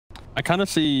I kind of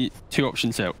see two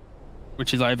options here,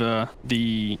 which is either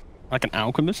like an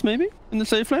alchemist maybe in the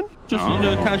safe lane, just you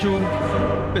know, casual,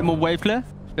 bit more wave clear,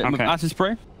 bit more acid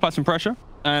spray, apply some pressure,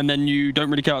 and then you don't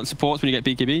really care about supports when you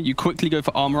get BKB. You quickly go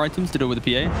for armor items to deal with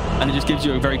the PA, and it just gives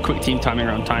you a very quick team timing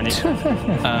around Tiny.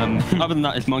 Other than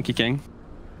that, it's Monkey King.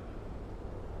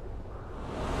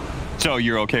 So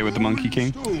you're okay with the Monkey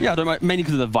King? Yeah, I don't mind, mainly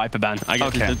because of the Viper ban. I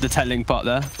guess the telling part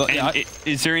there. But yeah,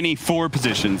 is there any 4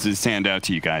 positions that stand out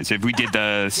to you guys? If we did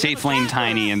the safe lane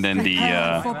Tiny and then the...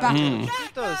 I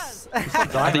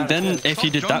think then if you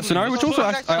did that scenario, which also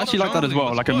I actually like that as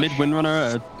well, like a mid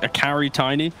windrunner, a carry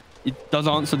Tiny, it does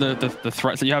answer the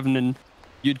threats that you have, and then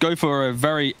you'd go for a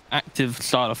very active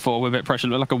starter 4 with a bit of pressure,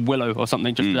 like a Willow or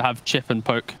something, just to have chip and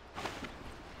poke.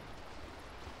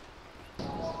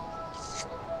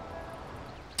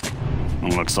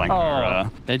 Looks like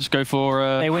they just go for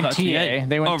they went TA.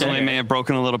 They went overlay may have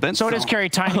broken a little bit. So does carry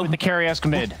Tiny with the carry-esque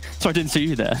mid. So I didn't see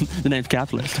you there. The name's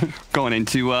Capitalist. Going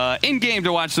into in-game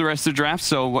to watch the rest of the draft.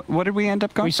 So what did we end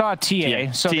up going? We saw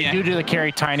TA. So they do the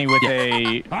carry Tiny with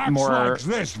a more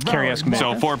carry-esque mid.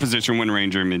 So 4-position Wind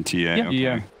Ranger mid TA. Yeah. Okay.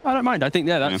 Yeah. I don't mind. I think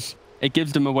that's it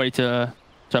gives them a way to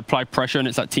apply pressure, and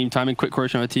it's that team timing, quick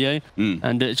corrosion of a TA.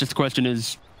 And it's just the question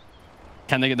is,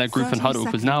 can they get that group and huddle?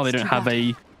 Because now they don't have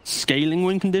a scaling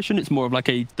win condition. It's more of like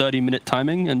a 30-minute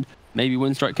timing, and maybe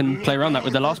Winstrike can play around that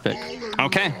with their last pick.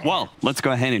 Okay, well, let's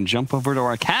go ahead and jump over to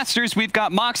our casters. We've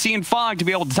got Moxie and Fog to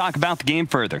be able to talk about the game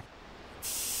further.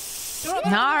 All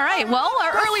right, well,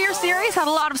 our earlier series had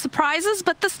a lot of surprises,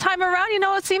 but this time around, you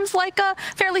know, it seems like a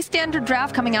fairly standard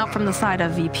draft coming out from the side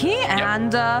of VP,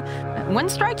 and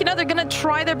Winstrike, you know, they're going to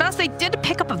try their best. They did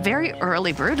pick up a very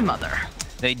early Broodmother.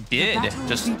 They did.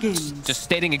 Just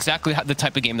stating exactly the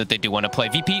type of game that they do want to play.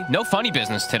 VP, no funny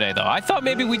business today, though. I thought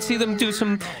maybe we'd see them do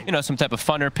some, you know, some type of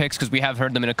funner picks, because we have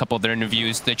heard them in a couple of their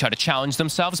interviews. They try to challenge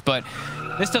themselves, but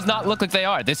this does not look like they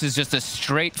are. This is just a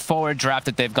straightforward draft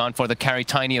that they've gone for. The carry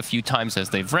Tiny a few times as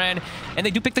they've ran, and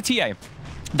they do pick the TA.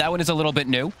 That one is a little bit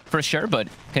new, for sure, but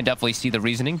can definitely see the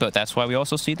reasoning. But that's why we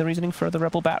also see the reasoning for the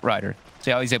Rebel Batrider. See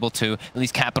how he's able to at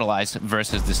least capitalize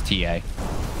versus this TA.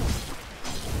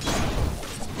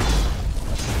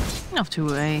 Off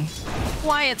to a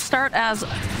quiet start as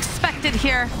expected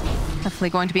here. Definitely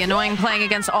going to be annoying playing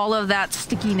against all of that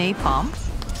sticky napalm.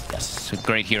 Yes, a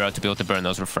great hero to be able to burn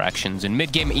those refractions. In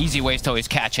mid-game, easy ways to always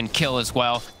catch and kill as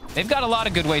well. They've got a lot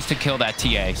of good ways to kill that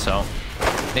TA, so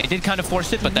they did kind of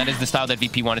force it, but that is the style that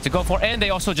VP wanted to go for. And they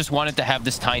also just wanted to have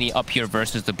this Tiny up here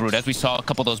versus the Brood. As we saw a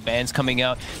couple of those bans coming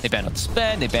out, they banned out the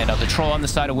Sped, they banned out the Troll on the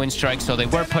side of Winstrike, so they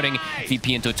were putting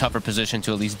VP into a tougher position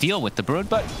to at least deal with the Brood,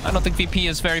 but I don't think VP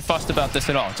is very fussed about this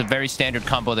at all. It's a very standard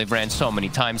combo they've ran so many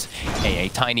times. AA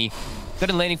Tiny. Good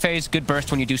in laning phase, good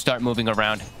burst when you do start moving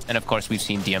around. And of course, we've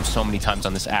seen DM so many times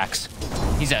on this Axe.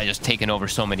 He's just taken over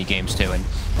so many games too. And,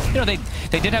 you know, they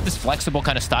did have this flexible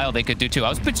kind of style they could do too. I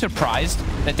was a bit surprised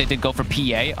that they did go for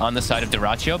PA on the side of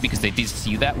Dyrachyo, because they did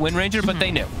see that Wind Ranger, but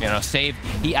they knew. You know, Save,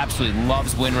 he absolutely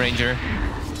loves Wind Ranger.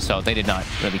 So they did not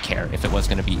really care if it was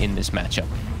going to be in this matchup.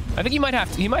 I think he might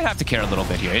have to care a little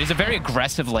bit here. It is a very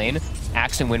aggressive lane.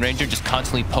 Axe and Wind Ranger just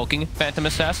constantly poking Phantom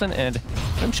Assassin, and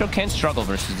I'm sure can struggle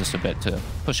versus this a bit to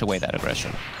push away that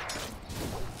aggression.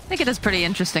 I think it is pretty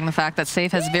interesting, the fact that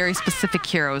Safe has very specific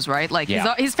heroes, right? Like,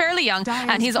 he's fairly young,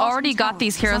 and he's already got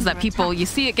these heroes that people, you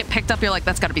see it get picked up, you're like,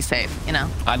 that's got to be Safe, you know?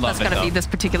 I love that's got to be this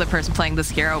particular person playing this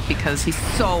hero, because he's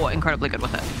so incredibly good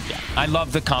with it. Yeah, I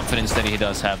love the confidence that he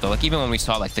does have, though. Like, even when we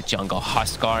saw, like, the jungle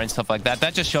Huskar and stuff like that,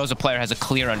 that just shows a player has a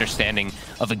clear understanding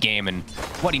of a game and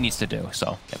what he needs to do.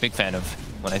 So, yeah, big fan of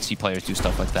when I see players do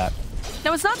stuff like that.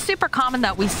 Now, it's not super common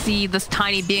that we see this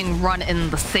Tiny being run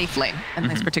in the safe lane in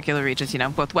these particular regions, you know,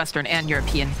 both Western and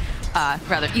European,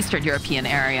 rather Eastern European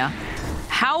area.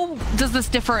 How does this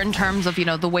differ in terms of, you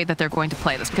know, the way that they're going to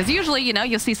play this? Because usually, you know,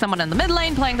 you'll see someone in the mid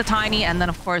lane playing the Tiny, and then,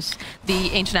 of course, the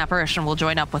Ancient Apparition will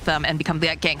join up with them and become the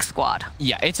gank squad.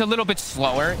 Yeah, it's a little bit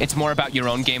slower. It's more about your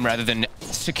own game rather than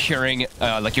securing,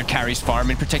 like, your carry's farm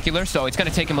in particular. So it's going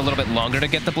to take him a little bit longer to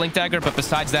get the Blink Dagger, but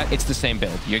besides that, it's the same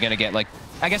build. You're going to get, like,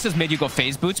 I guess as mid you go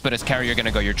phase boots, but as carry you're going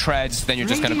to go your treads, then you're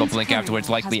just going to go blink afterwards,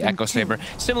 likely Echo Saber.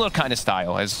 Similar kind of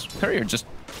style, as courier just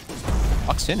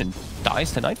walks in and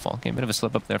dies to Nightfall. Okay, a bit of a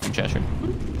slip up there from Cheshire.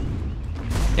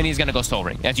 And he's going to go Soul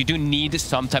Ring, as you do need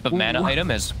some type of mana item,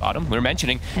 as Autumn, we were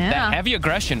mentioning. That heavy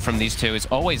aggression from these two is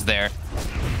always there.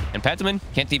 And Pentaman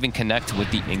can't even connect with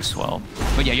the Inkswell.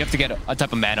 But yeah, you have to get a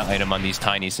type of mana item on these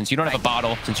Tinies. Since you don't have a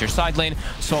bottle, since you're side lane,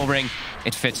 Soul Ring,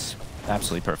 it fits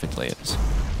absolutely perfectly. It's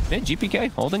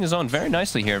gpk holding his own very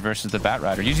nicely here versus the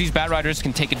Batrider. Usually these Batriders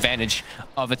can take advantage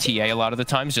of a TA a lot of the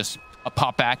times, just a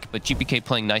pop back, but gpk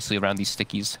playing nicely around these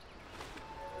stickies.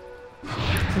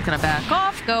 is going to back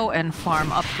off, go and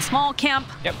farm up the small camp.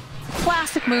 Yep.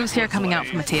 Classic moves here coming out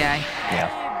from a TA.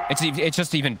 Yeah. It's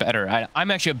just even better.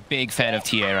 I'm actually a big fan of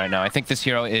TA right now. I think this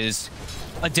hero is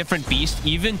a different beast,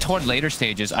 even toward later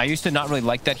stages. I used to not really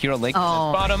like that hero late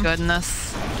bottom.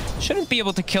 Goodness. Shouldn't be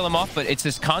able to kill him off, but it's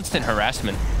this constant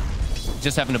harassment.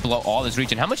 Just having to blow all his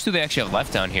regen. How much do they actually have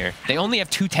left down here? They only have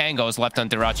 2 tangos left on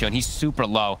Dyrachyo, and he's super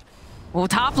low. Well,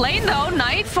 top lane, though.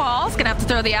 Nightfall's going to have to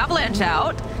throw the avalanche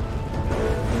out.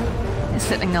 He's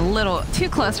sitting a little too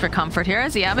close for comfort here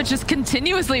as the Abbott just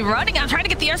continuously running. I'm trying to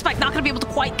get the air spike. Not going to be able to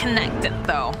quite connect it,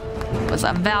 though. It was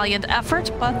a valiant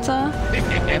effort, but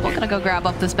we're going to go grab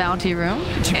up this bounty room.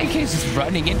 gpk is just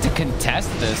running in to contest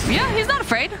this. Yeah, he's not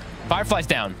afraid. Firefly's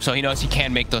down, so he knows he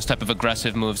can make those type of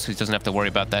aggressive moves. So he doesn't have to worry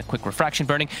about that quick refraction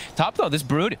burning. Top though, this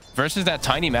Brood versus that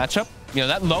tiny matchup, you know,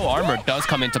 that low armor does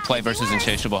come into play versus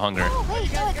Insatiable Hunger.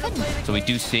 So we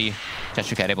do see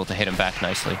Cheshire Cat able to hit him back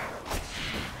nicely.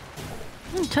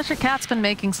 Cheshire Cat's been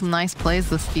making some nice plays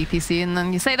this DPC, and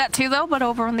then you say that too though, but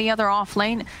over on the other off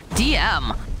lane,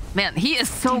 DM. Man, he is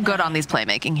so good on these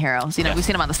playmaking heroes. You know, we've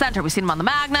seen him on the center, we've seen him on the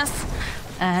Magnus,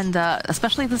 and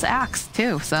especially this Axe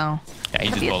too, so. Yeah,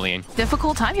 he's just bullying.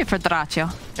 Difficult time here for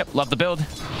Dyrachyo. Yep, love the build.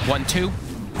 1-2.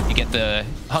 You get the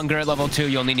Hunger at level 2.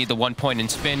 You only need the 1 point in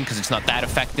spin because it's not that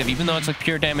effective. Even though it's like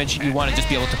pure damage, you want to just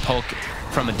be able to poke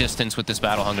from a distance with this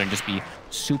Battle Hunger and just be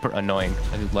super annoying.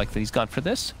 I do like that he's gone for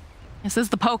this. This is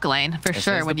the poke lane, for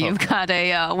sure, when you've got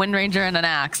a Wind Ranger and an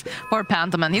Axe. Poor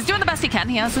Pantherman. He's doing the best he can.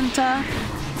 He hasn't,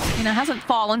 you know, hasn't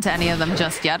fallen to any of them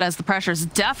just yet, as the pressure's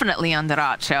definitely on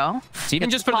Dyrachyo. It's even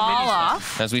just for the mini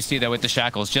stuff, as we see there with the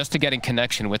shackles, just to get in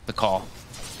connection with the call.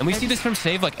 And we see this from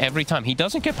Save like every time. He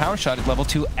doesn't get power shot at level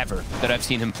 2 ever that I've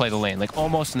seen him play the lane. Like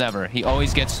almost never. He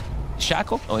always gets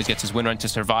shackle, always gets his Wind Run to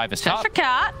survive his top. Cheshire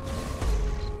Cat.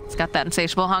 He's got that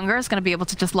Insatiable Hunger. Is going to be able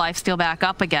to just lifesteal back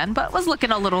up again, but was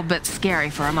looking a little bit scary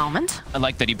for a moment. I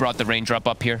like that he brought the range drop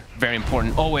up here. Very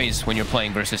important always when you're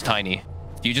playing versus Tiny.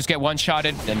 If you just get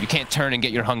one-shotted, then you can't turn and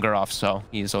get your Hunger off, so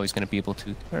he is always going to be able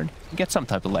to turn and get some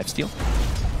type of lifesteal.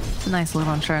 It's a nice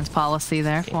little insurance policy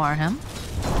there for him.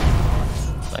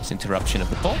 Nice interruption of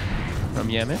the pull from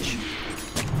Yamich.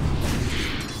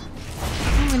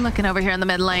 We're looking over here in the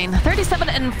mid lane.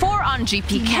 37-4 on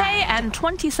gpk and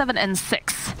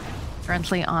 27-6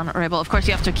 currently on Rebel. Of course,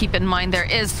 you have to keep in mind there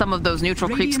is some of those neutral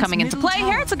creeps coming into play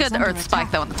here. It's a good Earth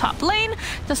Spike, though, in the top lane.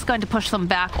 Just going to push them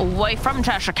back away from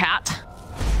Cheshire Cat.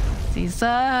 He's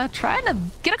trying to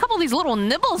get a couple of these little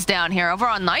nibbles down here over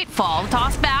on Nightfall.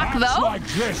 Toss back, though.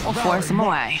 We'll force him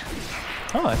away.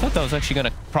 Oh, I thought that was actually going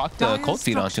to proc the Cold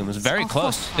Feet onto him. It was very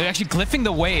close. They're actually glyphing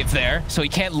the wave there, so he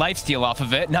can't lifesteal off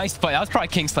of it. Nice play. That was probably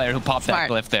Kingslayer who popped that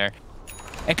glyph there.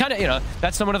 It kind of, you know,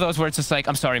 that's one of those where it's just like,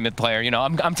 I'm sorry, mid player, you know,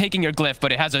 I'm taking your glyph,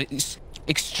 but it has a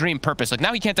extreme purpose. Like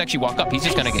now he can't actually walk up. He's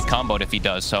just going to get comboed if he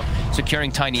does. So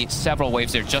securing Tiny several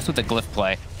waves there just with the glyph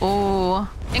play. Oh,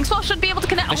 Inkswell should be able to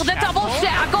connect with the double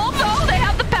shackle. No, they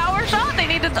have the power shot. They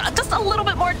needed just a little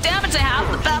bit more damage to have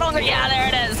the battle. Yeah, there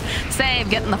it is.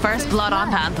 Save, getting the first blood on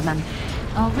Pantherman.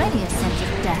 Already a sense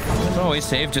of death. Always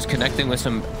Save, just connecting with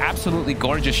some absolutely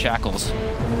gorgeous shackles.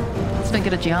 It's been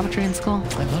good at geometry in school.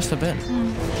 I must have been.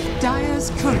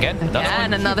 Again,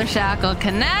 another shackle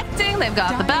connecting. They've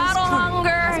got the Battle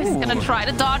Hunger. He's going to try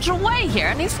to dodge away here,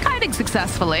 and he's kiting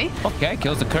successfully. Okay,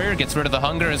 kills the courier, gets rid of the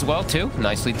Hunger as well, too.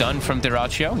 Nicely done from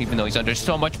Dyrachyo, even though he's under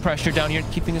so much pressure down here,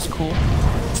 keeping his cool.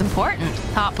 It's important.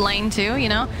 Top lane, too, you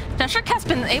know. Cheshire Cat's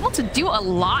been able to do a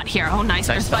lot here. Oh, nice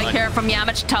spike here from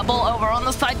Yamich. Tubble over on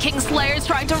the side. Kingslayer's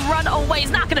trying to run away.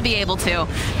 He's not going to be able to.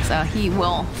 So he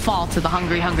will fall to the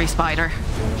hungry spider.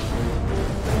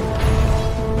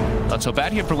 Not so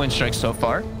bad here for Winstrike so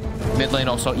far. Mid lane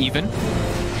also even.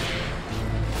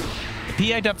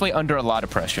 PA definitely under a lot of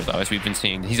pressure though, as we've been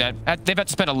seeing. They've had to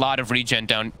spend a lot of regen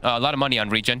down, a lot of money on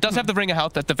regen. Does have the Ring of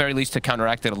Health at the very least to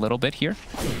counteract it a little bit here.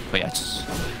 But yeah,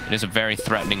 it is a very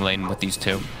threatening lane with these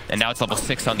two. And now it's level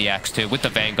 6 on the Axe too, with the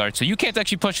Vanguard. So you can't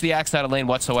actually push the Axe out of lane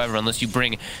whatsoever unless you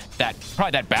bring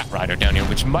probably that Batrider down here,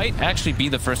 which might actually be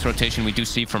the first rotation we do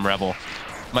see from Rebel.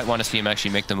 Might want to see him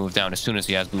actually make the move down as soon as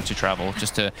he has Boots of Travel,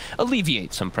 just to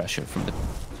alleviate some pressure from the...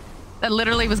 That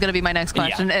literally was going to be my next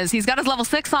question, is he's got his level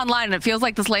 6 online, and it feels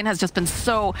like this lane has just been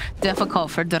so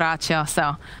difficult for Dyrachyo,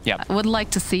 so I would like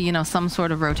to see, you know, some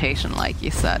sort of rotation, like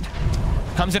you said.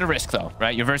 Comes at a risk, though,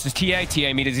 right? You're versus TA. TA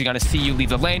immediately going to see you leave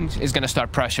the lane, is going to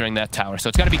start pressuring that tower. So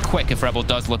it's got to be quick if Rebel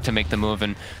does look to make the move,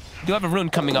 and we do have a rune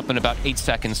coming up in about 8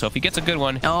 seconds, so if he gets a good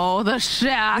one... Oh, the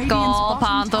shackle,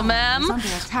 Pantomim.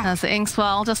 As the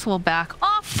Inkswell just will back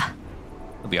off.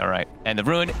 He'll be all right. And the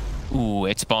rune Ooh,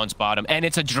 it spawns bottom. And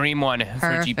it's a dream one for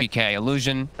GPK.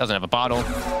 Illusion doesn't have a bottle,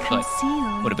 but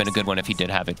would have been a good one if he did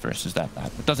have it versus that bad.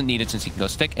 But doesn't need it since he can go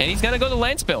stick. And he's going to go the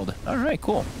Lance build. All right,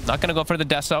 cool. Not going to go for the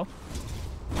Deso.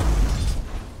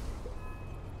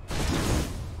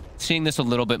 Seeing this a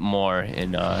little bit more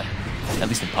in, at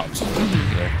least in pubs.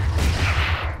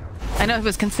 I know he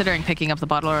was considering picking up the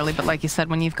bottle early, but like you said,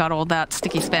 when you've got all that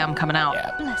sticky spam coming out.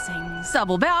 Yeah. Blessings.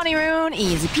 Double bounty rune,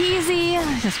 easy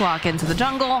peasy. Just walk into the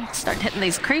jungle, start hitting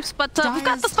these creeps. But we've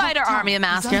got the spider army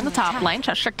amassed here in the top lane.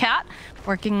 Cheshire Cat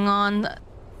working on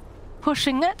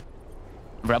pushing it.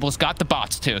 Rebels got the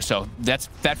bots too, so that's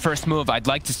that first move. I'd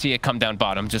like to see it come down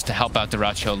bottom just to help out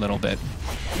Daracho a little bit.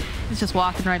 He's just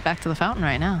walking right back to the fountain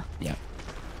right now. Yeah.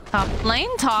 Top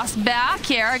lane, toss back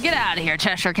here. Get out of here,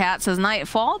 Cheshire Cat, says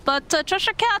Nightfall. But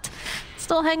Cheshire Cat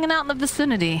still hanging out in the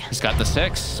vicinity. He's got the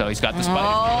 6, so he's got the spider.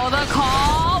 Oh, the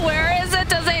call. Where is it?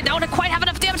 Does they don't quite have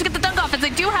enough damage to get the dunk off, as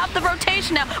they do have the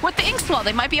rotation now with the Inkswell.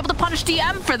 They might be able to punish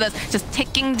DM for this. Just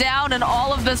ticking down, and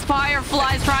all of this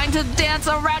Fireflies trying to dance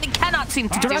around. He cannot seem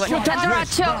to do it. And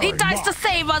Daracho, he dies to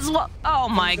save as well. Oh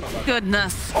my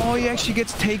goodness. Oh, he actually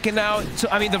gets taken out. So,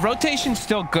 I mean, the rotation's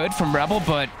still good from Rebel,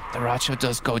 but Daracho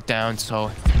does go down,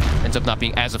 so ends up not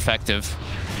being as effective.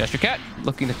 Cheshire Cat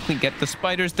looking to get the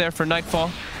spiders there for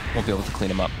Nightfall. Won't be able to clean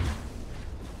them up.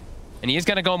 And he is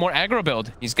going to go more aggro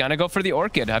build. He's going to go for the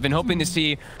Orchid. I've been hoping to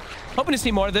see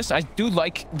more of this. I do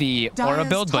like the Aura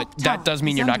build, but that does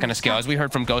mean you're not going to scale. As we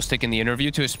heard from Ghostic in the interview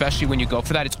too, especially when you go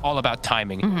for that, it's all about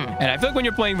timing. And I feel like when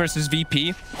you're playing versus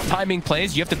VP, timing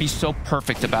plays, you have to be so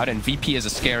perfect about it, and VP is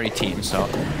a scary team, so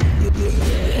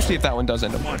we'll see if that one does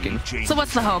end up working. So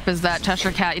what's the hope is that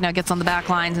Cheshire Cat, you know, gets on the back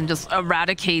lines and just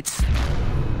eradicates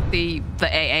the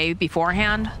AA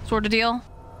beforehand sort of deal?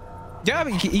 Yeah, I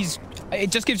mean, it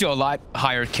just gives you a lot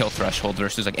higher kill threshold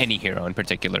versus like any hero in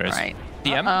particular. Right.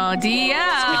 DM? Oh,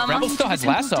 DM. Rebel still has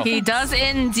lasso. He does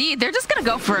indeed. They're just going to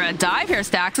go for a dive here.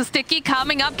 Stacks a sticky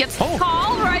coming up, gets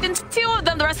called right into 2 of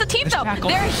them. The rest of the team, though,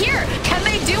 they're here. Can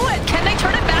they do it? Can they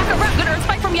turn it back around? Good Earth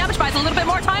Spike from Yamish buys a little bit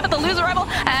more time, but the loser Rebel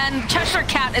and Cheshire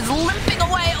Cat is limping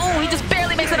away. Oh, he just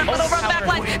barely makes it up, but over on the back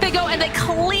line. They go and they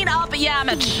clean up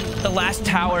Yamish. The last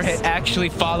tower hit actually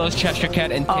follows Cheshire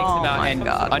Cat and takes him out. And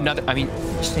another, I mean,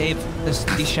 save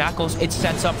these shackles. It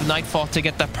sets up Nightfall to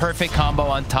get the perfect combo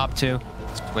on top 2.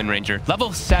 Wind Ranger.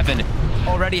 Level 7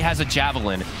 already has a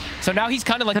Javelin. So now he's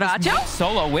kind of like this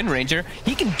solo Wind Ranger.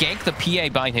 He can gank the PA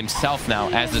by himself now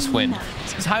as this Wind.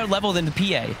 He's higher level than the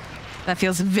PA. That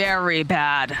feels very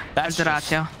bad. That's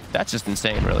just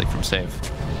insane, really, from Save.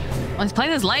 Well, he's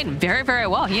playing his lane very, very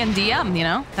well. He and DM, you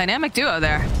know, dynamic duo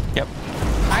there. Yep.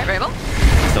 All right, Rabel.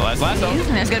 Still has lasso.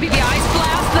 There's going to be the Ice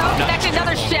Blast, though. Connecting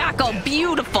another shackle.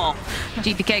 Beautiful.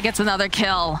 GPK gets another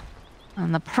kill.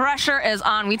 And the pressure is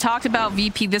on. We talked about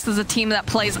VP. This is a team that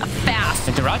plays fast.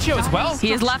 And Daracho as well.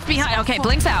 He is left behind. Okay,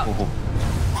 blinks out.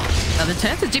 Another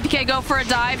chance. Does GPK go for a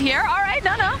dive here? All right,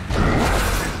 no.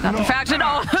 Not the fraction.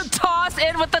 Oh, toss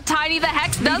in with the tiny. The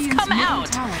Hex does come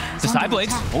out. The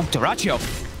Cyblades. Oh, Daracho.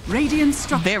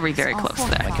 Very, very close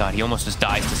there. Oh my god, he almost just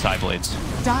dies to Cyblades.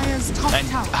 And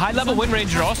high-level Wind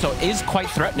Ranger also is quite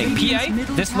threatening. PA,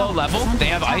 this low level, they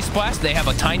have Ice Blast, they have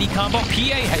a tiny combo.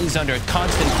 PA is under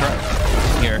constant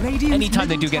threat here. Anytime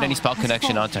they do get any spell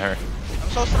connection onto her.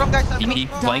 VP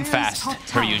playing fast,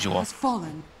 per usual.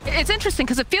 It's interesting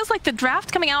because it feels like the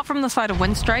draft coming out from the side of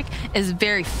Winstrike is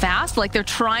very fast. Like they're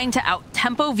trying to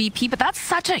out-tempo VP, but that's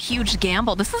such a huge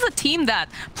gamble. This is a team that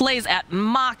plays at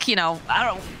Mach, you know, I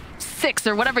don't know, 6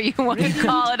 or whatever you want to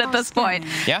call it at this point.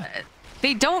 Yeah.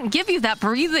 They don't give you that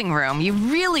breathing room. You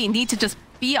really need to just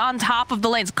be on top of the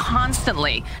lanes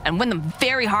constantly and win them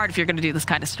very hard if you're going to do this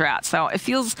kind of strat. So it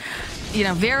feels, you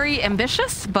know, very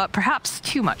ambitious, but perhaps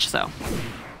too much so.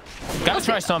 Gotta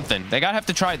try something. They gotta have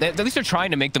to try. At least they're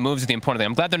trying to make the moves is the important thing.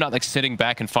 I'm glad they're not like sitting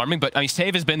back and farming, but I mean,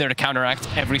 Save has been there to counteract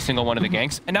every single one of the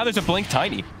ganks, and now there's a Blink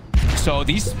Tiny. So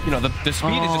these, you know, the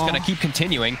speed is just gonna keep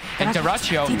continuing. And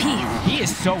Daracho, he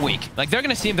is so weak. Like they're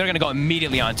gonna see him, they're gonna go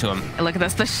immediately onto him. And look at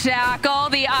this, the shackle,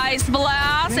 the Ice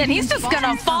Blast, and he's just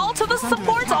gonna fall to the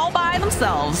supports all by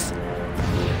themselves.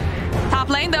 Top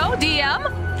lane though,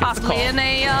 DM. Possibly in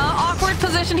a awkward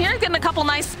position here, getting a couple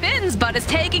nice spins, but is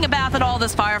taking a bath at all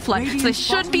this Firefly. So they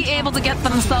should be able to get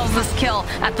themselves this kill,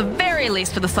 at the very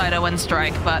least for the side of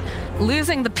Winstrike, but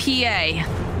losing the PA,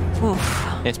 oof.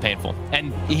 It's painful.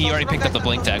 And he already picked up the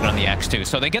Blink Dagger on the Axe too.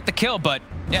 So they get the kill, but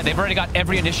yeah, they've already got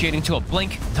every initiating tool.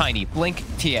 Blink Tiny, Blink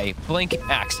TA, Blink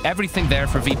Axe. Everything there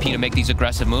for VP to make these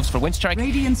aggressive moves. For Winstrike,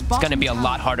 it's going to be a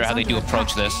lot harder how they do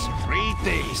approach this.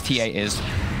 His TA is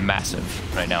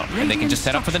massive right now. And they can just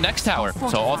set up for the next tower.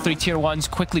 So all 3 tier 1s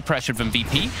quickly pressured from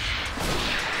VP.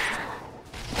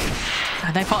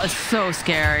 Nightfall is so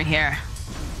scary here.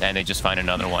 And they just find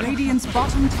another one. Radiant's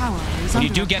bottom tower is When you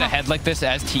under do get attack. ahead like this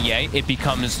as TA, it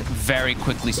becomes very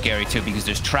quickly scary too, because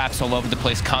there's traps all over the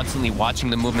place, constantly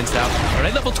watching the movements now.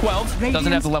 Already level 12,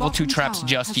 doesn't have the level 2 traps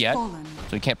just yet, so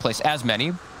he can't place as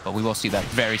many, but we will see that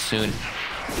very soon.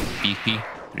 BP,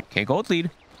 3k gold lead.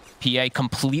 PA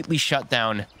completely shut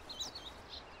down.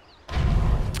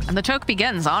 And the choke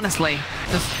begins, honestly.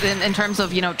 Just in terms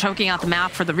of, you know, choking out the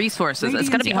map for the resources. It's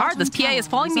going to be hard. This PA is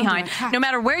falling behind. No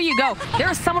matter where you go, there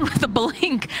is someone with a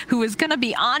blink who is going to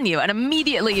be on you and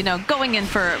immediately, you know, going in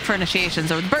for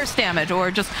initiations or burst damage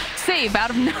or just save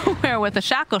out of nowhere with a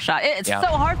shackle shot. It's so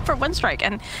hard for Winstrike.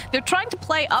 And they're trying to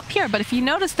play up here, but if you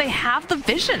notice, they have the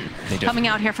vision coming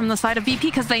out here from the side of VP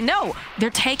because they know they're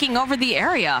taking over the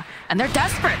area and they're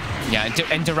desperate. Yeah,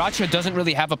 and Dyrachyo doesn't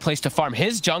really have a place to farm.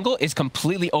 His jungle is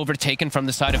completely overtaken from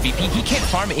the side of VP. He can't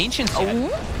farm Ancients yet.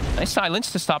 Nice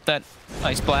silence to stop that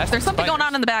ice blast. There's something going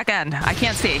on in the back end. I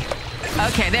can't see.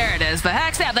 Okay, there it is. The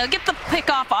Hex. Yeah, they'll get the pick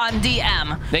off on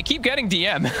DM. They keep getting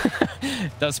DM.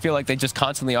 Does feel like they just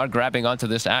constantly are grabbing onto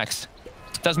this axe.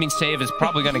 Does mean Save is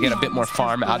probably going to get a bit more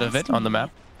farm out of it on the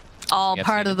map. All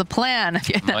part of the plan.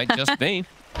 Might just be.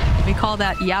 We call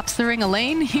that yapsering a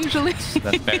lane, usually.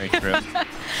 That's very true.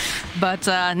 But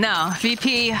no,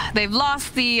 VP, they've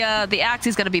lost the axe.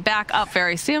 He's going to be back up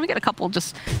very soon. We get a couple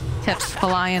just tips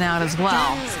flying out as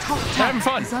well. They're having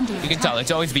fun. You can tell.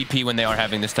 It's always VP when they are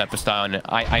having this type of style. And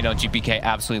I know gpk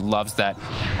absolutely loves that.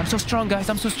 I'm so strong, guys.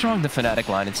 I'm so strong. The Fnatic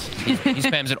line. He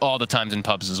spams it all the times in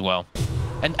pubs as well.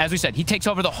 And as we said, he takes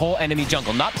over the whole enemy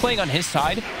jungle, not playing on his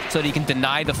side so that he can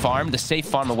deny the farm, the safe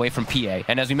farm away from PA.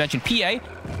 And as we mentioned, PA,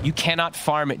 you cannot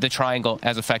farm the triangle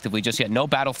as effectively just yet. No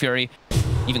Battle Fury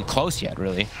even close yet,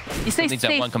 really. You say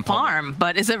safe farm,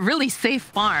 but is it really safe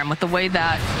farm with the way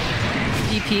that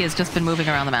VP has just been moving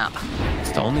around the map?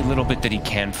 It's the only little bit that he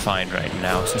can find right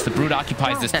now. Since the Brood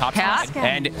occupies this top side,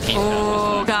 and he's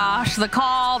oh gosh, the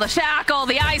call, the shackle,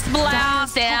 the ice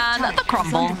blast, and the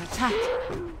crumble.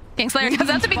 Kingslayer does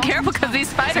have to be careful because these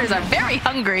spiders are very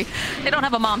hungry. They don't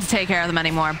have a mom to take care of them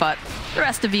anymore, but the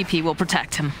rest of VP will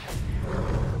protect him.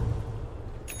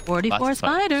 44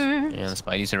 spider. Yeah, the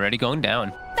Spidey's already going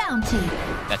down. Bounty.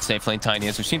 That safe lane Tiny,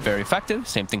 as we've seen, very effective.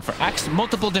 Same thing for Axe.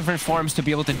 Multiple different forms to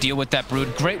be able to deal with that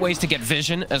Brood. Great ways to get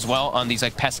vision as well on these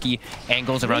like pesky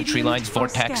angles around tree lines,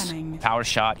 vortex, power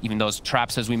shot, even those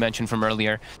traps as we mentioned from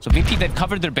earlier. So VP, they've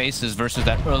covered their bases versus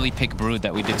that early pick Brood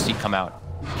that we did see come out.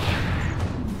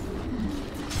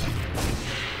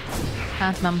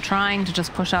 Phantom trying to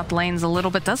just push out the lanes a little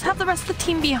bit. Does have the rest of the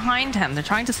team behind him. They're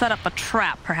trying to set up a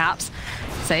trap, perhaps.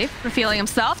 Safe, revealing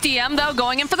himself. DM, though,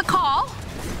 going in for the call.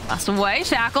 Lost away.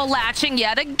 Shackle latching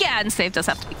yet again. Safe does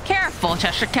have to be careful.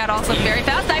 Cheshire Cat also very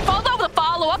fast. Nightfall's over the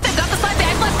follow-up. They've got the side. The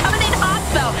Ice coming in hot,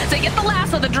 though. They get the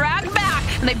lasso, the drag back,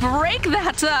 and they break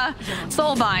that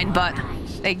soulbind, but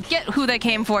they get who they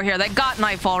came for here. They got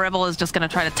Nightfall. Rebel is just going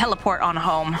to try to teleport on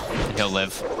home. He'll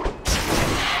live.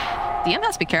 DM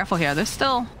has to be careful here. There's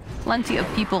still plenty of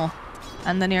people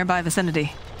in the nearby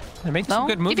vicinity. They're making some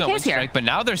good moves on Winstrike, but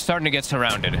now they're starting to get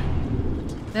surrounded.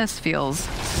 This feels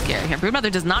scary here.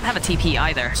 Broodmother does not have a TP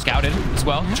either. Scouted as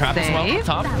well. Trap as well on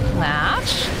top.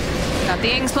 Latch. Got the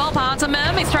Inkspell onto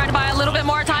him. He's trying to buy a little bit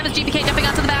more time as gpk jumping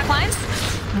onto the back lines.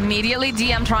 Immediately,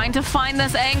 DM trying to find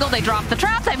this angle. They drop the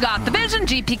trap. They've got the vision.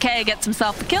 gpk gets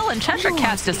himself the kill, and Cheshire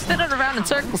Cat's just spinning around in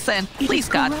circles saying, please,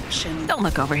 God, don't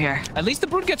look over here. At least the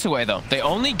Brood gets away, though. They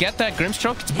only get that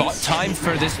Grimstroke. It's bought time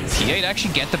for this PA to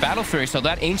actually get the Battle Fury, so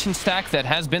that Ancient stack that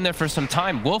has been there for some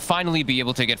time will finally be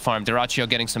able to get farmed. Dyrachyo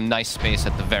getting some nice space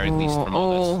at the very least from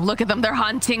all this. Look at them. They're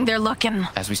hunting. They're looking.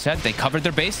 As we said, they covered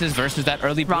their bases versus that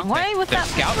early Brood. Wrong way with that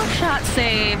shot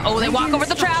save. Oh, they walk over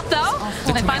the trap, though.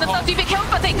 They find themselves DPK,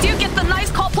 but they do get the nice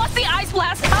call, plus the Ice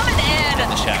Blast coming in.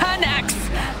 Connects.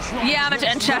 Yamich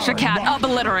and Cheshire Cat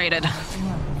obliterated.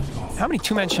 How many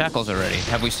two-man shackles already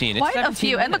have we seen? It's quite a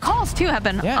few, and the calls too have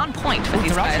been on point for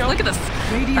these guys. Look at this.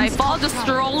 Nightfall just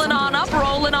strolling on up,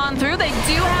 rolling on through. They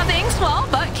do have the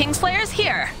Inkswell, but Kingslayer's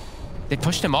here. They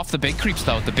pushed him off the big creeps,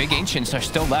 though. The big Ancients are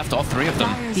still left, all three of them.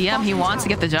 DM, he wants to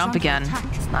get the jump again.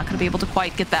 He's not going to be able to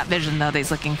quite get that vision, though, that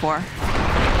he's looking for.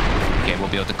 Okay, we'll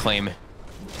be able to claim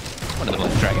one of the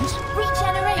Black Dragons.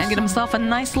 And get himself a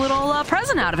nice little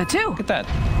present out of it, too. Look at that.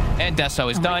 And Deso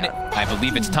is done. I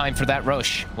believe it's time for that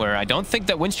Roche, where I don't think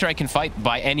that Winstrike can fight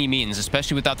by any means,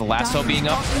 especially without the lasso being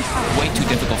up. Way too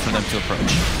difficult for them to approach.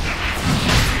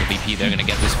 The VP, they're going to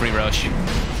get this free Roche.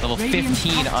 Level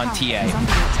 15 on TA.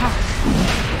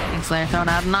 Kingslayer throwing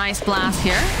out a nice blast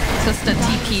here. Just a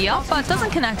TP up, but doesn't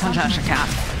connect on Cheshire Cat.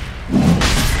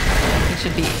 He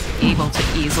should be able to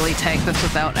easily take this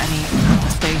without any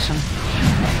devastation.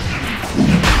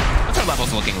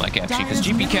 levels looking like, actually? Because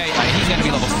GPK, he's going to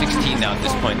be level 16 now at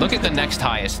this point. Look at the next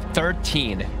highest,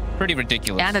 13. Pretty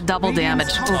ridiculous. And a double damage.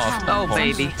 Oh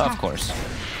baby. Of course.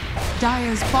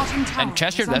 Dire's bottom tower. And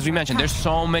Cheshire, as we mentioned, there's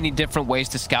so many different ways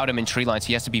to scout him in tree lines.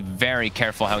 He has to be very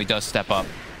careful how he does step up.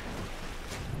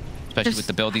 Especially with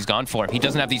the build he's gone for. He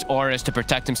doesn't have these auras to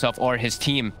protect himself or his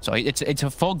team. So it's a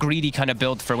full greedy kind of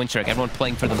build for Winstrike. Everyone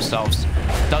playing for themselves.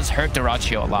 Does hurt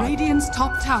dota2 a lot. Radiant's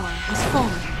top tower has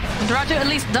fallen. dota2 at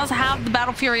least does have the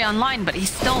Battle Fury online, but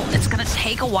it's going to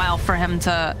take a while for him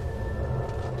to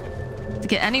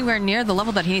get anywhere near the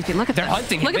level that he needs to be. Look at They're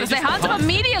hunting him. Look at this. They hunt him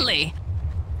immediately.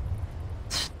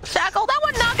 Shackle, that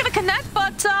one not going to connect,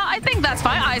 but I think that's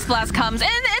fine. Ice Blast comes in.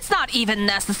 It's not even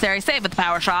necessary. Save with the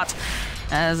power shot.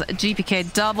 As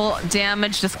GPK double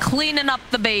damage, just cleaning up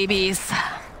the babies.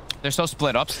 They're so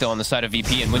split up still on the side of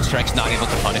VP, and Winstrike's not able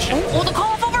to punish it. Oh, the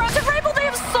call over onto Rabel. They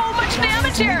have so much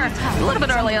damage here. A little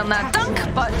bit early on that dunk,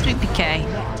 but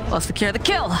GPK will secure the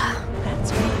kill.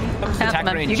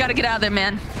 Attack range. You got to get out of there,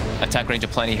 man. Attack range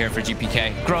aplenty here for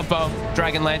GPK. Grove Bow,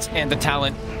 Dragon Lance, and the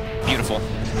talent. Beautiful.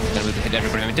 Gonna hit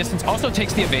everybody in distance. Also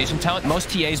takes the evasion talent.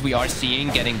 Most TAs we are seeing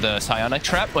getting the psionic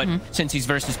trap, but since he's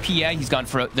versus PA, he's gone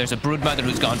for there's a Broodmother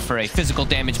who's gone for a physical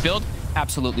damage build.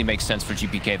 Absolutely makes sense for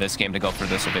GPK this game to go for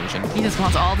this evasion. He just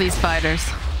wants all these fighters.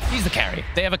 He's the carry.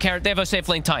 They have a safe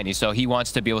lane Tiny, so he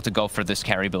wants to be able to go for this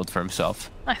carry build for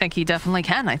himself. I think he definitely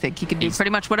can. I think he can do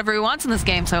pretty much whatever he wants in this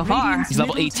game so far. He's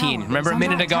level 18. Remember a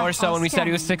minute ago or so when we said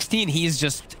he was 16? He's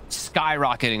just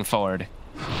skyrocketing forward.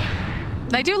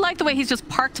 I do like the way he's just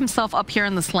parked himself up here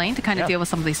in this lane to kind of deal with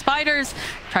some of these spiders,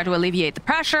 try to alleviate the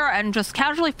pressure, and just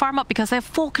casually farm up because they have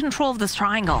full control of this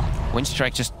triangle.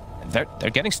 Winstrike just... They're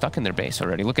getting stuck in their base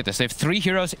already. Look at this. They have 3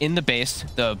 heroes in the base.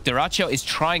 The dota2 is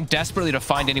trying desperately to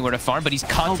find anywhere to farm, but he's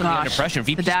constantly under pressure.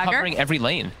 VP's covering every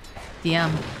lane.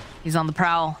 DM, he's on the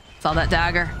prowl. Saw that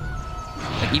dagger.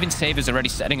 Like, even Save is already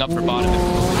setting up for bottom.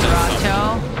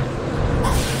 dota2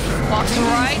 walks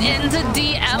right into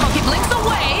DM. Okay, blinks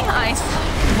away. Ice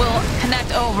will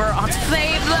connect over on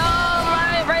Save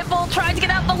though. Rifle trying to get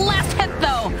out. The last hit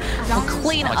though will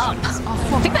clean up.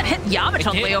 I think that hit Yamich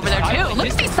on the way over there too. Look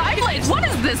at these side blades. What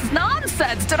is this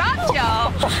nonsense? dota2.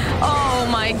 Oh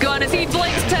my goodness. He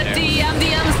blinks to DM.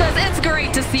 DM says, it's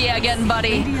great to see you again,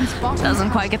 buddy.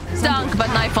 Doesn't quite get the dunk, but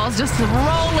Nightfall's just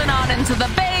rolling on into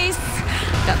the base.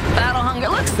 Got the battle hunger.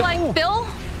 Looks like they'll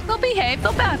behave.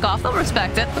 They'll back off. They'll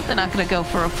respect it, but they're not going to go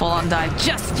for a full-on dive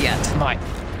just yet.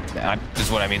 This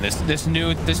is what I mean. This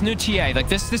new TA, like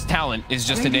this talent is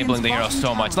just enabling the hero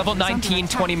so much. Level 19,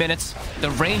 20 minutes.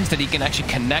 The range that he can actually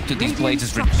connect with these blades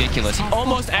is ridiculous. He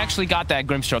almost actually got that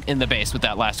Grimstroke in the base with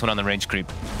that last one on the range creep.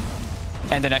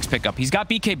 And the next pickup. He's got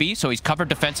BKB, so he's covered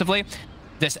defensively.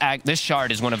 This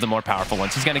shard is one of the more powerful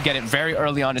ones. He's going to get it very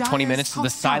early on at 20 minutes. The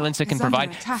silence it can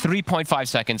provide, 3.5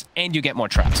 seconds, and you get more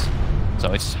traps.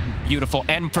 So it's beautiful.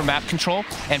 And for map control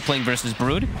and playing versus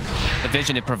Brood, the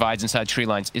vision it provides inside tree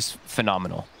lines is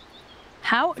phenomenal.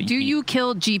 How do you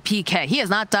kill GPK? He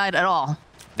has not died at all.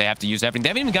 They have to use everything. They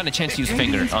haven't even gotten a chance to use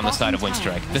Finger on the side of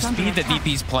Winstrike. The speed that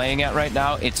VP's playing at right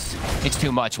now, it's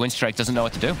too much. Winstrike doesn't know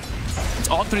what to do. It's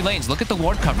all 3 lanes. Look at the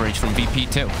ward coverage from VP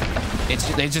too.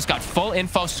 They just got full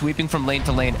info sweeping from lane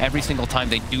to lane every single time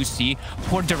they do see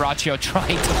poor dota2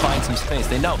 trying to find some space.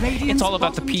 They know it's all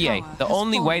about the PA. The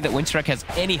only way that Winstrike has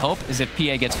any hope is if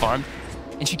PA gets farmed,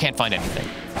 and she can't find anything.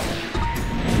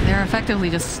 They're effectively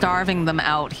just starving them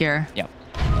out here. Yep.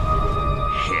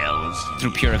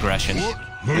 Through pure aggression.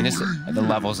 I mean, the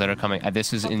levels that are coming.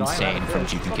 This is insane from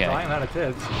GPK.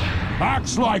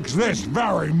 Acts like this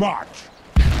very much.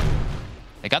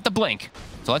 They got the blink.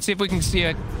 So let's see if we can see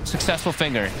a successful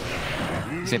Finger.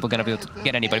 Is able to be able to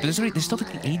get anybody. But there's still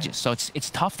the Aegis, so it's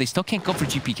tough. They still can't go for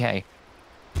GPK.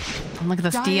 And look at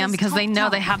this DM, because they know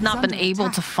they have not been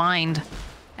able to find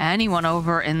anyone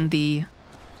over in the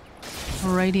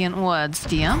Radiant Woods.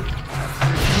 DM.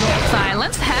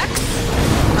 Silence. Hex.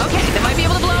 Okay, they might be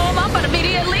able to blow him up, but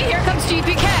immediately here comes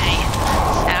GPK.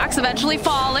 Axe eventually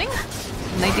falling.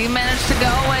 And they do manage to go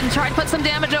and try to put some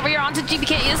damage over here onto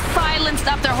GPK. Is silenced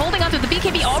up. They're holding onto the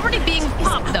BKB already being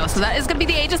popped though, so that is going to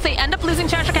be the Aegis. They end up losing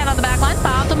Cheshire Cat on the backline.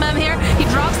 Phantom here. He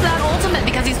drops that ultimate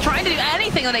because he's trying to do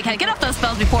anything that they can. Get off those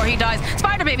spells before he dies.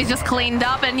 Spider Baby's just cleaned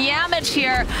up, and Yamich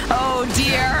here. Oh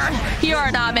dear,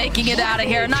 you're not making it out of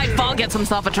here. Nightfall gets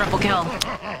himself a triple kill.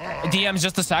 DM's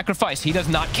just a sacrifice. He does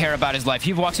not care about his life.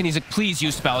 He walks in, he's like, please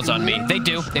use spells on me. They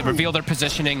do. They reveal their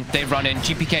positioning. They run in.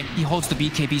 GPK, he holds the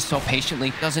BKB so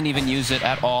patiently. Doesn't even use it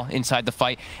at all inside the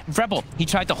fight. Rebel, he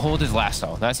tried to hold his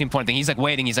lasso. That's the important thing. He's like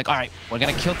waiting. He's like, all right, we're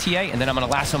going to kill TA, and then I'm going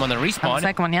to lasso him on the respawn. The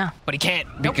second one, yeah. But he can't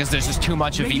because there's just too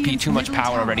much of VP, too much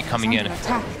power already coming in.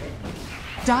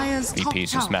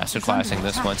 VP's just masterclassing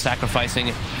this one,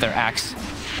 sacrificing their axe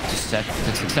to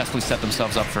successfully set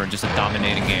themselves up for just a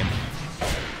dominating game.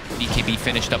 BKB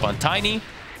finished up on Tiny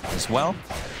as well.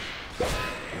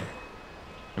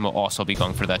 And will also be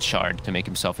going for that shard to make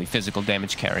himself a physical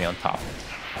damage carry on top.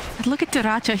 Look at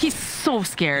Dota2. He's so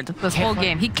scared this whole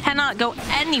game. He cannot go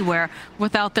anywhere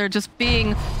without there just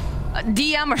being a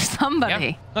DM or somebody.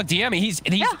 Yeah. Look, DM,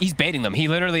 he's baiting them. He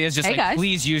literally is just like, guys,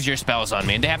 please use your spells on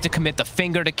me. And they have to commit the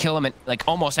finger to kill him and like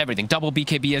almost everything. Double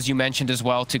BKB, as you mentioned as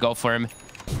well, to go for him.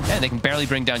 And they can barely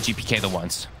bring down GPK the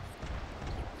once.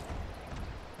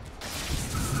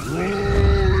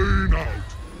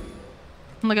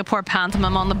 Look at poor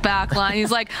Pantomime on the back line.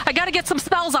 He's like, I gotta get some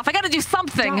spells off. I gotta do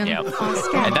something. Yeah.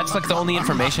 And that's like the only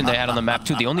information they had on the map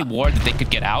too. The only ward that they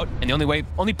could get out, and the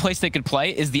only place they could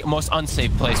play is the most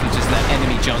unsafe place, which is that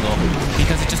enemy jungle,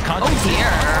 because it just constantly,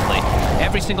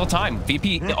 every single time,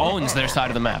 VP owns their side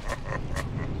of the map.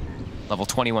 Level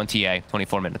 21 TA,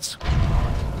 24 minutes.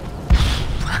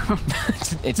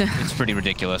 it's pretty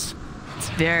ridiculous. It's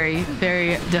very,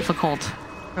 very difficult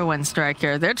for Winstrike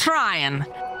here. They're trying,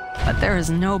 but there is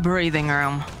no breathing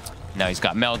room. Now he's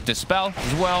got Meld Dispel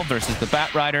as well versus the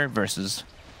Batrider versus...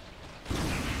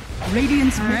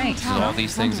 Radiant's right. So all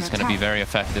these things is going to be very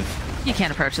effective. You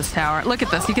can't approach this tower. Look at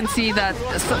this. You can see that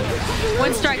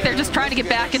Winstrike, they're just trying to get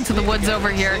back into the woods over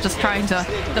here, just trying to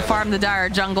farm the dire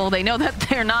jungle. They know that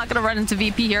they're not going to run into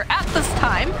VP here at this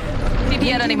time.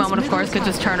 VP at any moment, of course, could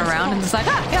just turn around and decide,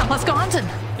 yeah, let's go hunting.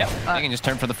 Yep, they can just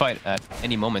turn for the fight at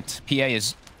any moment. PA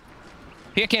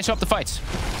can't show up the fights.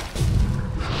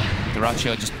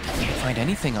 Dyrachyo just can't find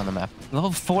anything on the map.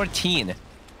 Level 14.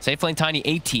 Safe lane Tiny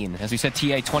 18. As we said,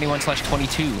 TA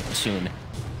 21/22 soon.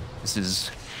 This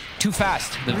is too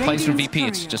fast. The place for VP,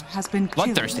 it's just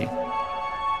bloodthirsty.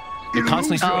 You're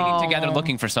constantly swinging together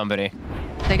looking for somebody.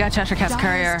 They got Cheshire Cat's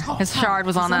courier. His shard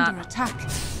was on that.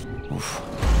 Oof.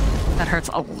 That hurts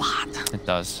a lot. It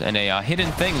does. And a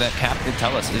hidden thing that Cap did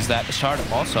tell us is that shard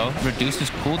also reduces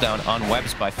cooldown on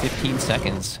webs by 15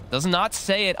 seconds. Does not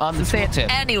say it on the tooltip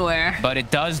anywhere, but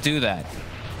it does do that.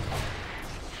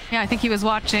 Yeah, I think he was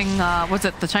watching, was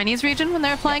it the Chinese region when they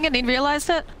were playing it and he realized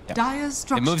it? Yeah.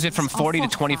 It moves it from 40 to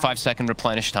 25 second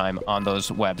replenish time on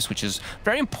those webs, which is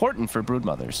very important for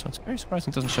Broodmothers. So it's very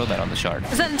surprising it doesn't show that on the shard.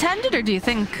 Is that intended, or do you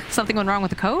think something went wrong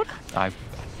with the code? I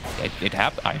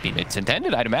mean, it's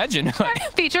intended, I'd imagine.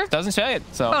 Feature. Doesn't say it,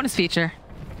 so. Bonus feature.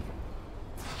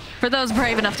 For those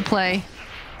brave enough to play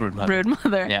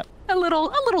Broodmother. Yeah. A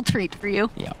little treat for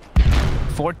you. Yeah.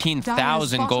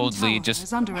 14,000 gold lead,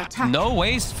 just no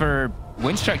ways for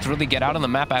Winstrike to really get out on the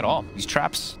map at all. These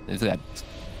traps, there's that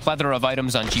plethora of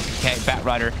items on GPK.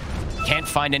 Batrider can't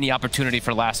find any opportunity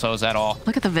for lassos at all.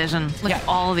 Look at the vision. Look at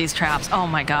all of these traps. Oh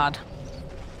my god.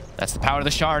 That's the power of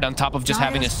the shard on top of just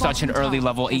having such an early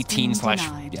level 18 /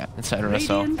 etc.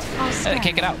 So they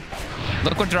can't get out.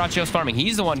 Look what Dyrachyo's farming.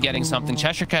 He's the one getting something.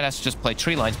 Cheshire Cat has to just play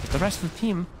tree lines, but the rest of the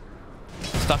team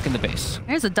stuck in the base.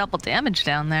 There's a double damage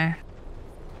down there.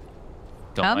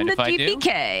 Don't mind if I do.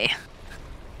 DPK.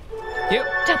 Yep.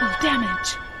 Double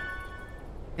damage.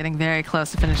 Getting very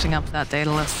close to finishing up that data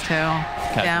list too.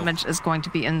 Damage is going to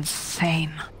be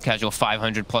insane. Casual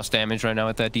 500 plus damage right now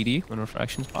at that DD when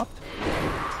refractions popped.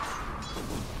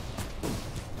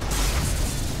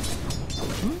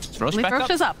 Roche back up? Roche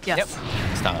is up, yes. Yep.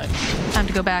 It's time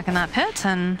to go back in that pit,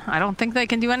 and I don't think they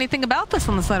can do anything about this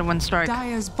on the side of Winstrike.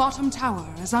 Dire's bottom tower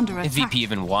is under attack. If VP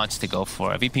even wants to go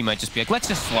for it, VP might just be like, let's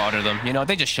just slaughter them. You know,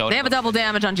 they just showed They have a double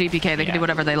damage on GPK. They can do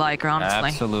whatever they like, honestly.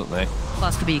 Absolutely.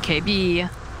 Plus the BKB,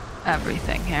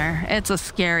 everything here. It's a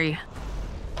scary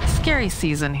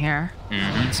season here.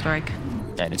 Winstrike.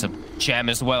 And it's a jam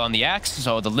as well on the axe,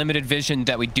 so the limited vision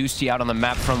that we do see out on the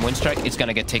map from Winstrike is going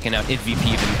to get taken out if VP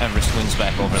even ever swings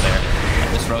back over there.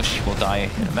 And this Roche will die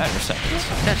in a matter of seconds.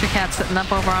 Cheshire Cat sitting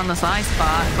up over on this eye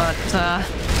spot, but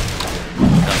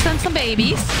send some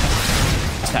babies.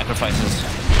 Sacrifices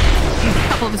a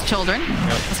couple of his children.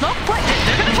 The smoke play.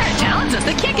 They're going to try to challenge us.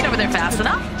 They can't get over there fast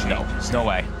enough. No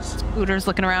way. Hooters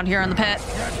looking around here in the pit.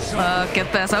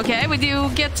 Get this. Okay, we do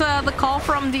get the call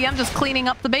from DM just cleaning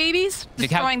up the babies,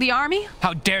 destroying the army.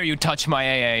 How dare you touch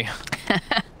my AA?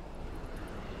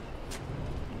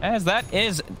 As that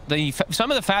is some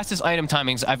of the fastest item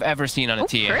timings I've ever seen on a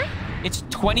TA. Great. It's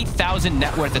 20,000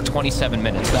 net worth at 27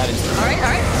 minutes. That is... All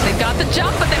right. They've got the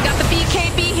jump, but they've got the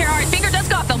BKB here. All right, Finger does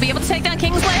go up. They'll be able to take down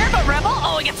Kingslayer, but Rebel,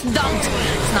 he gets dunked.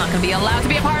 It's not going to be allowed to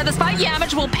be a part of this fight.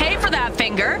 Yamage will pay for that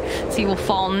Finger. So he will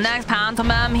fall next.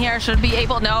 Pantomime here should be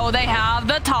able... No, they have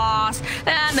the toss.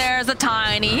 And there's a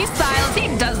Tiny. He's silenced. He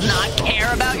does not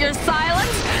care about your silence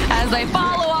as they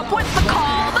follow up with the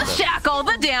call, the shackle,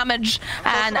 the damage. damage,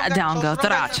 and down goes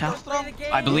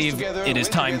Dota2. I believe it is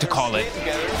time to call it.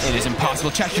 It is impossible.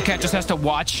 Chestercat just has to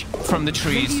watch from the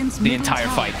trees the entire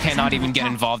fight. Cannot even get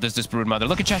involved as this Broodmother.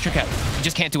 Look at Chestercat. He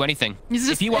just can't do anything.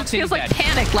 If he walks in, he feels like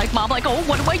panicked, like Mom, like, oh,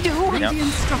 what do I do? Yep.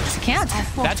 He can't.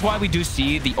 That's why we do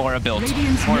see the aura built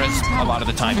auras a lot of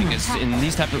the time, because in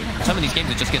these some of these games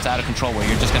it just gets out of control where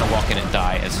you're just gonna walk in and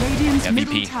die as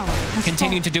VP.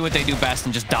 Continue to do what they do best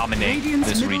and just dominate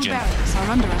this region.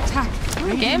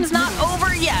 The game's not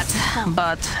over yet,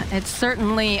 but it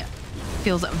certainly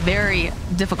feels very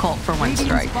difficult for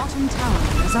Winstrike.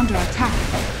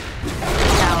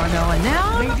 Tower going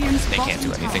down. They can't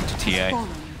do anything to TA.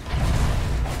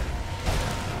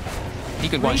 He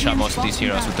could one-shot most of these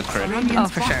heroes with the crit. Oh,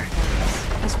 for sure.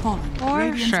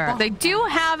 For sure. They do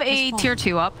have a tier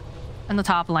 2 up in the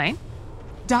top lane.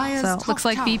 So looks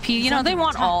like VP, you know, they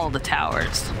want all the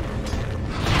towers.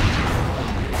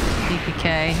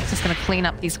 DPK just gonna clean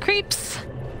up these creeps.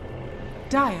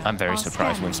 I'm very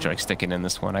surprised Winstrike's sticking in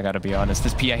this one, I gotta be honest.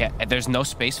 This PA, there's no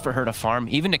space for her to farm,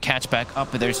 even to catch back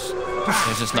up, but there's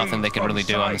just nothing they can really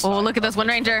do on this. Oh, look at this Wind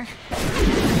Ranger.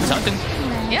 Something.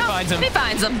 Yeah, finds him. He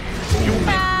finds him.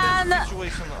 And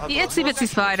the itsy bitsy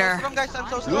spider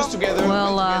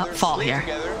will fall here.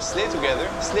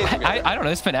 I don't know,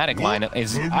 this Fnatic line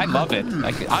is, I love it.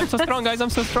 Like, I'm so strong, guys, I'm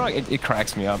so strong. It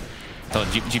cracks me up. So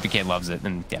gpk loves it,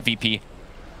 and yeah, VP,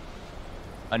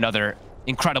 another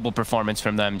incredible performance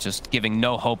from them, just giving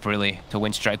no hope really to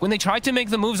Winstrike. When they tried to make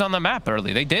the moves on the map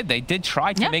early, they did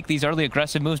try to make these early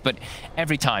aggressive moves, but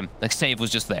every time the save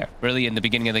was just there. Really, in the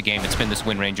beginning of the game, it's been this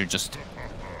Wind Ranger just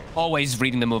always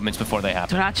reading the movements before they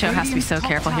happen. Dota2 has to be so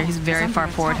careful here. He's very far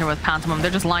forward here with Pantomime. They're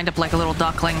just lined up like a little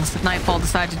ducklings. If Nightfall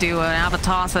decided to do an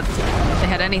Avatos, if they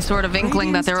had any sort of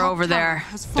inkling that they're over there.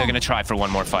 They're going to try for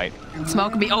one more fight.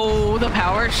 Smoke be, oh, the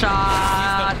power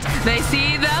shot. They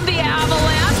see them, the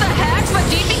avalanche, the hex, but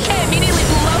GPK immediately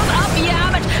blows up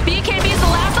Yamage. BKB is the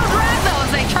last of drag though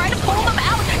as they try to pull them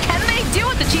out. Can they do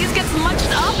it? The cheese gets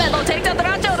munched up and they'll take down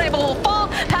Dota2. They will fall.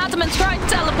 Pantomime's trying to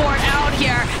teleport out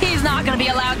here. He's not going to be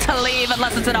allowed to leave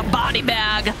unless it's in a body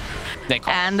bag.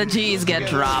 And the G's get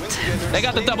dropped. They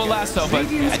got the double lasso, but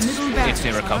it's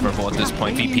irrecoverable at this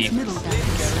point. VP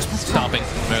stomping,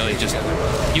 really just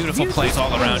beautiful plays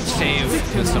all around. Save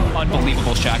with some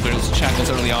unbelievable shackles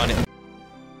early on.